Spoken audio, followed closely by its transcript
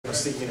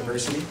State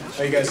University.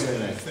 How are you guys doing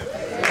tonight?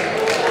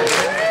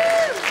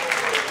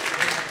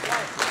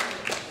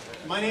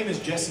 My name is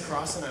Jesse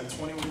Crossan. I'm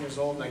 21 years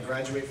old and I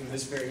graduate from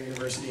this very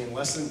university in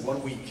less than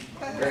 1 week.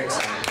 I'm very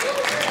excited.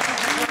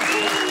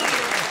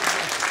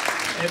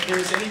 If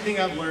there's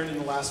anything I've learned in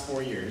the last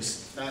 4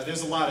 years,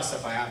 there's a lot of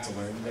stuff I have to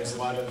learn. There's a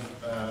lot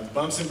of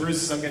bumps and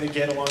bruises I'm going to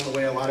get along the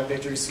way, a lot of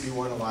victories to be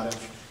won, a lot of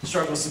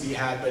struggles to be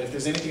had, but if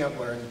there's anything I've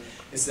learned,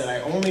 it's that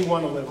I only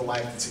want to live a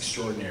life that's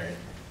extraordinary,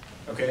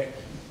 okay?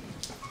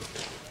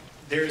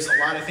 There's a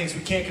lot of things we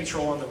can't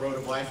control on the road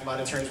of life, a lot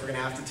of turns we're going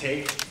to have to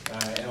take,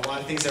 and a lot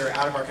of things that are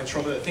out of our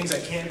control, but the things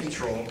I can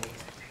control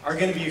are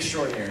going to be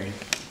extraordinary.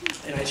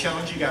 And I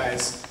challenge you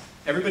guys,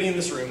 everybody in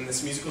this room,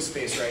 this musical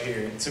space right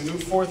here, to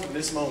move forth from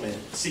this moment,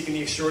 seeking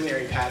the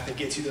extraordinary path that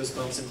gets you those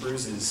bumps and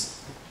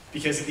bruises.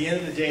 Because at the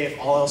end of the day, if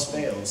all else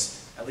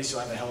fails, at least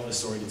you'll have a hell of a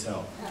story to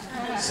tell.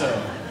 So,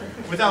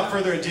 without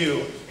further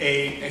ado,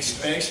 an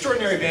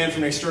extraordinary band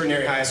from an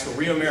extraordinary high school,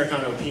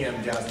 Americano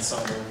PM Jazz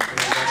Ensemble.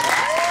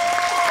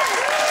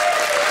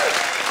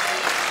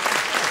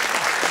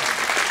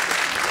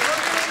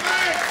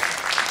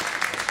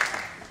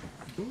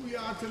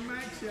 Booyah to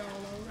Max, y'all,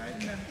 all right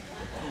now.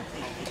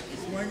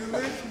 Swing a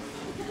listen.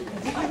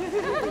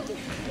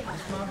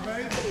 That's my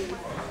baby.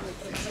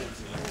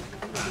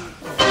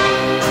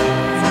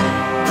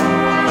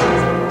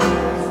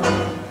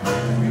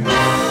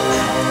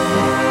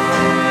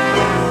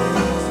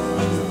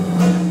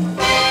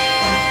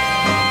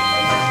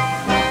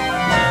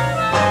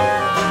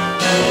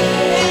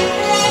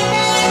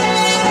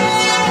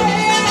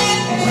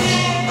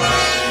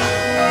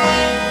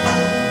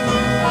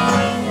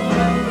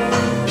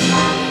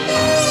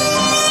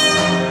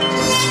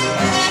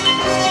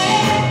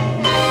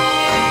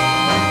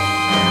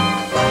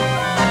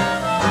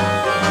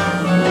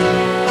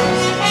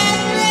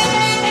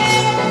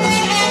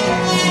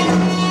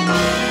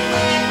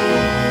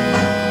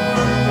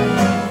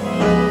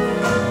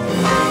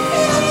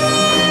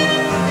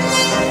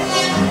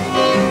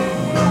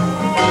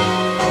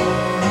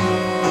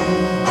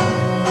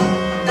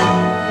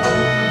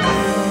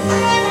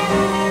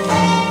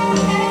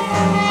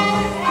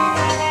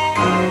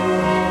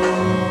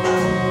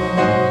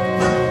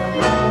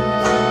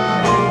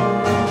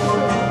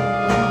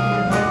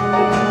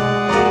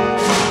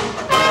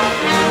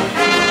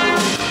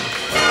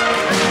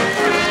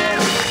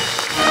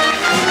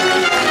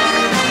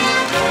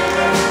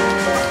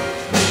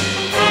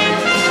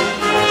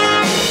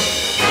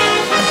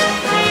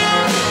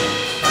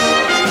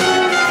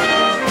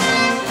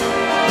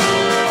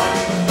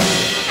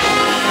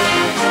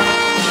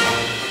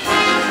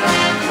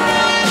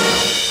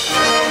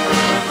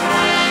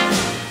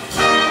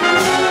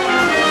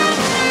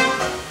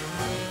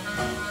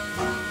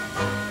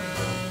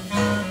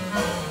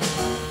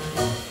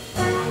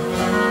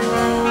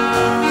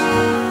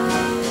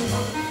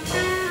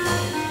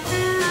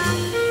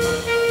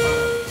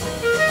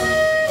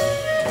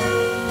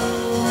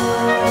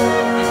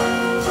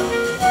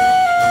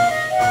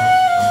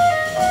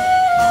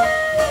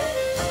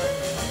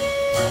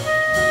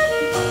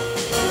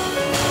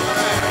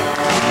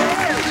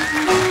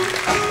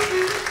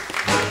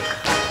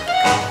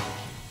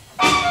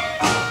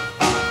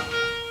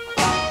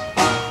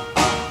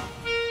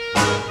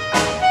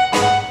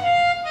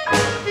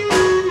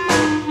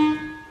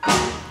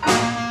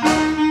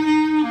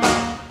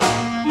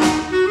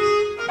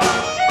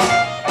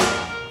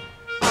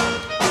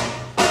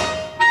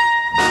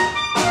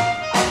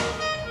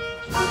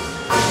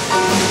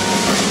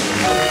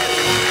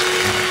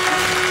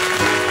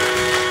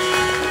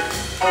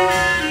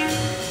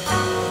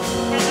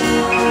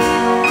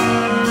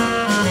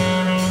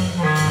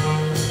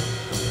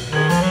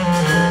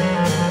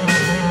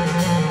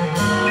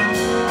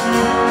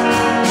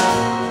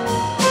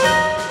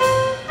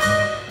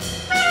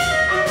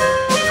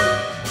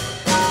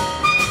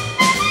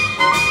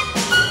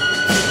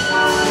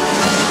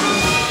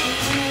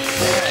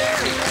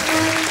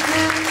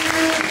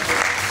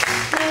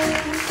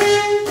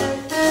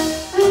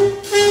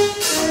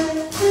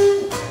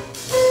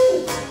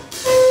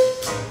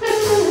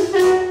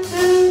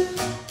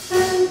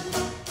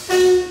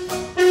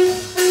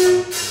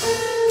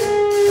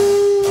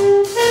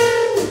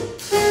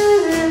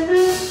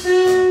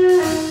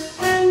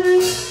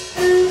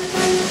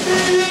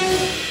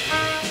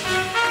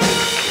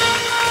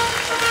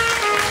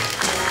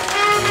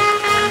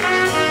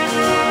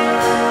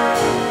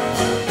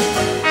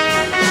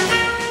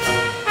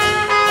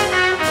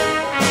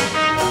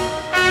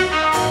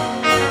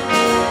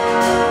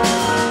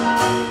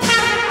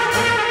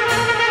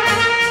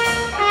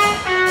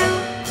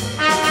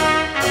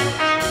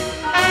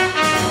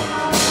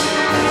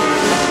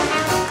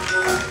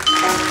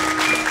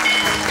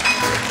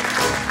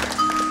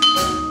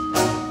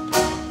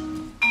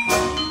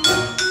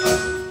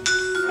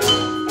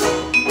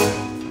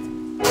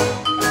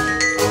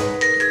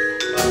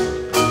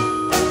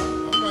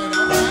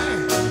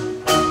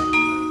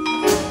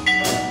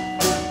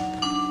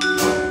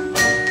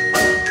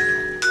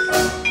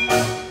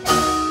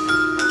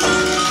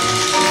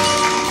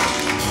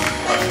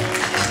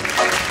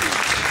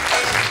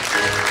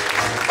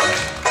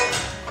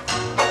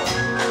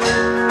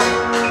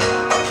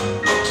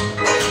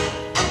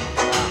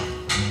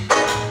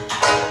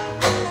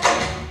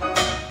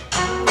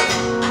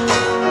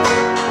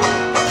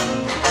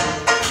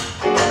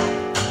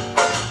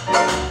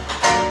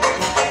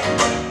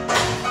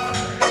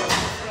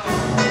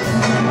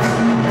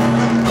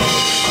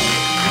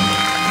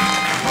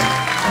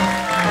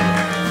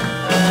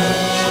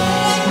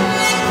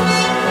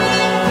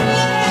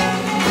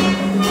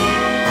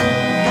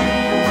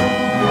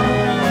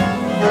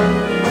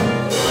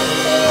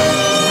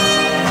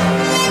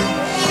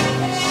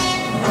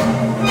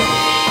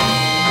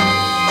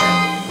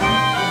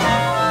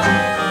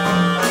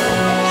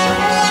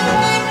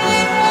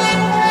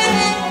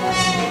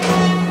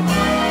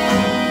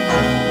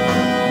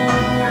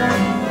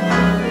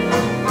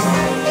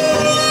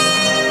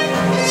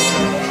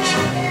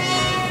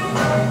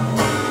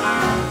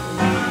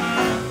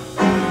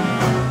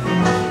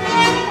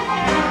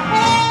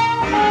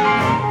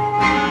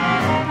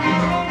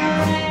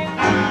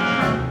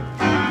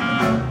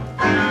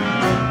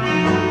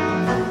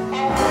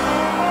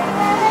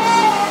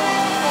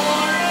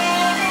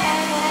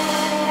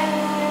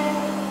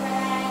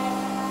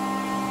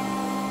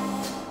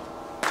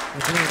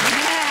 That's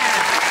right.